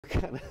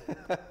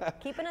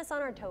Keeping us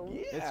on our toes.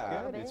 Yeah. It's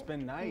good. It's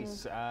been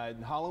nice.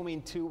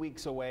 Halloween 2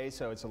 weeks away,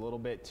 so it's a little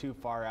bit too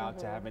far out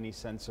to have any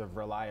sense of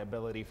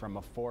reliability from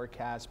a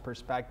forecast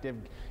perspective.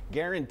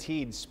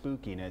 Guaranteed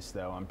spookiness,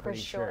 though, I'm pretty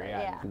sure.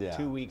 Yeah.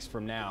 2 weeks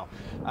from now.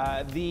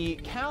 The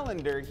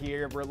calendar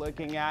here we're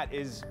looking at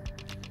is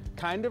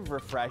kind of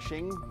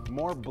refreshing,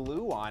 more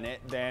blue on it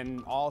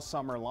than all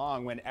summer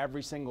long when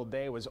every single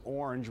day was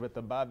orange with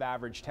above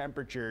average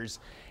temperatures.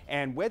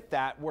 And with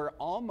that, we're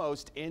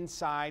almost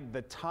inside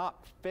the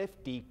top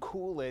 50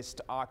 coolest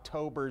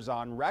Octobers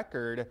on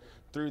record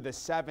through the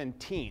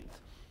 17th.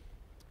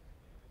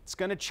 It's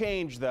going to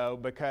change though,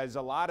 because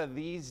a lot of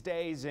these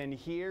days in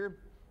here,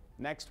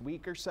 next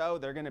week or so,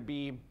 they're going to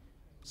be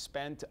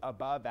spent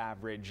above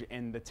average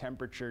in the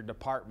temperature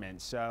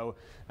department. So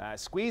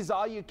squeeze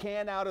all you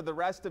can out of the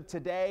rest of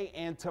today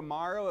and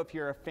tomorrow. If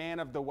you're a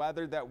fan of the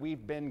weather that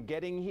we've been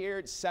getting here,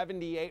 it's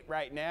 78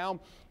 right now,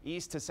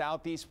 east to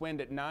southeast wind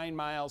at 9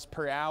 miles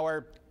per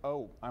hour.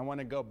 Oh, I want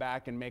to go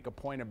back and make a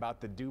point about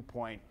the dew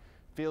point.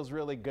 Feels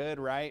really good,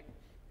 right?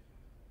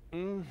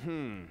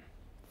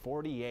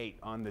 48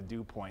 on the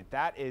dew point.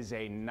 That is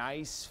a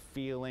nice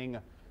feeling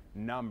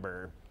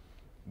number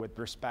with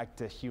respect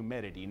to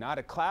humidity. Not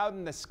a cloud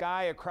in the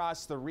sky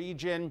across the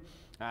region.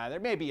 There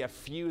may be a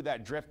few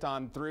that drift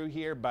on through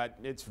here, but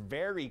it's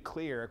very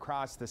clear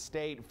across the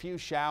state. A few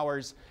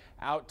showers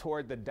out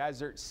toward the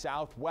desert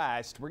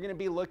southwest. We're going to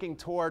be looking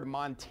toward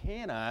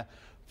Montana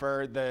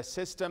for the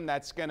system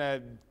that's going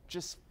to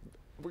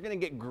we're going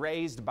to get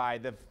grazed by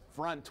the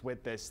front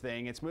with this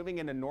thing. It's moving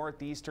into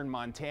northeastern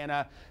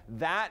Montana.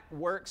 That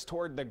works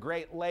toward the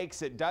Great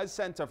Lakes. It does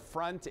send a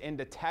front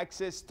into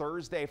Texas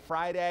Thursday,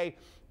 Friday,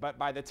 but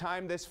by the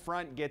time this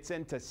front gets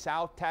into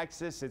South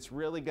Texas, it's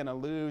really going to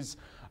lose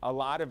a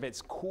lot of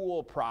its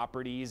cool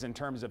properties in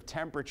terms of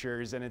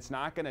temperatures, and it's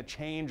not going to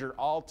change or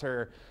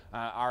alter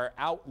our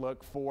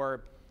outlook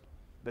for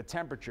the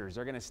temperatures.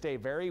 Are going to stay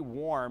very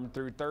warm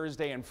through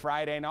Thursday and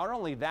Friday. Not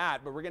only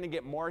that, but we're going to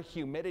get more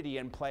humidity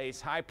in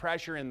place. High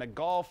pressure in the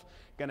Gulf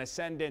going to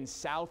send in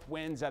south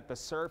winds at the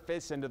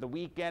surface into the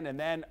weekend, and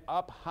then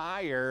up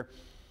higher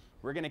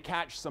we're going to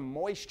catch some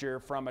moisture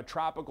from a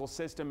tropical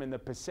system in the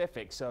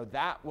Pacific. So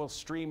that will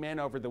stream in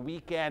over the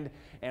weekend,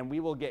 and we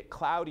will get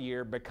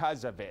cloudier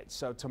because of it.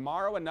 So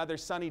tomorrow, another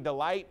sunny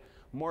delight.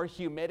 More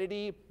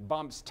humidity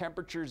bumps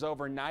temperatures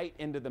overnight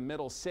into the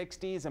middle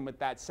 60s, and with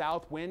that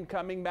south wind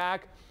coming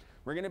back,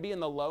 we're going to be in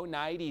the low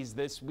 90s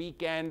this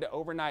weekend.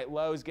 Overnight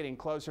lows getting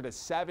closer to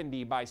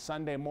 70 by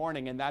Sunday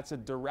morning, and that's a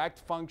direct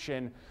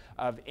function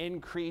of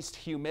increased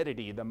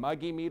humidity. The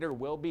muggy meter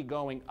will be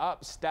going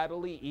up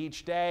steadily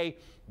each day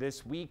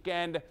this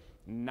weekend.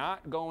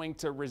 Not going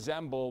to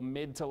resemble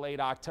mid to late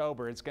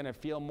October. It's going to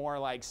feel more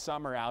like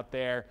summer out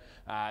there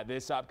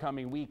this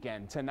upcoming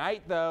weekend.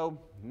 Tonight, though,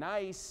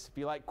 nice. If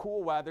you like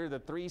cool weather, the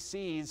 3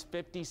 C's,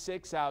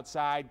 56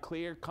 outside,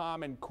 clear,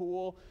 calm, and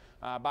cool.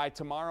 By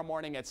tomorrow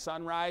morning at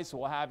sunrise,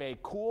 we'll have a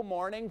cool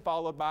morning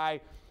followed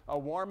by a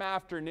warm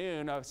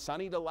afternoon of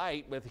sunny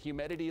delight with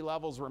humidity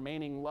levels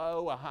remaining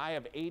low, a high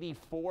of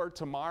 84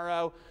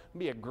 tomorrow. It'll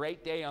be a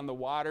great day on the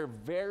water.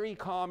 Very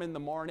calm in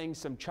the morning,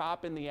 some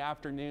chop in the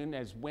afternoon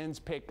as winds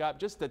pick up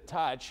just a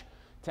touch,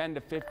 10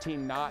 to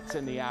 15 knots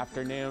in the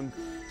afternoon.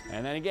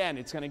 And then again,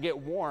 it's going to get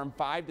warm,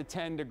 5 to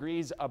 10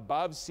 degrees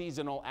above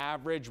seasonal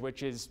average,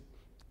 which is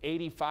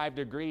 85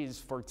 degrees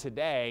for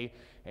today.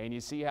 And you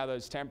see how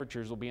those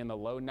temperatures will be in the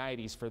low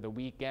 90s for the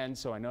weekend.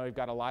 So I know we've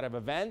got a lot of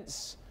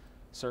events.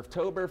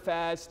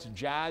 Surftoberfest,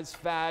 Jazz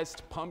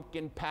Fest,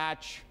 Pumpkin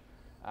Patch.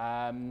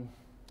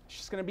 It's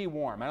just going to be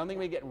warm. I don't think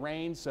we get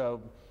rain, so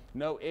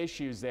no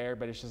issues there,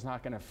 but it's just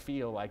not going to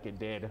feel like it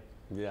did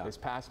this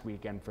past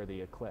weekend for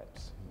the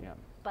eclipse. Yeah.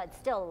 But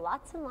still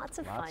lots and lots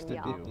of fun,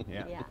 y'all.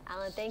 Yeah.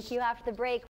 Alan, thank you. After the break.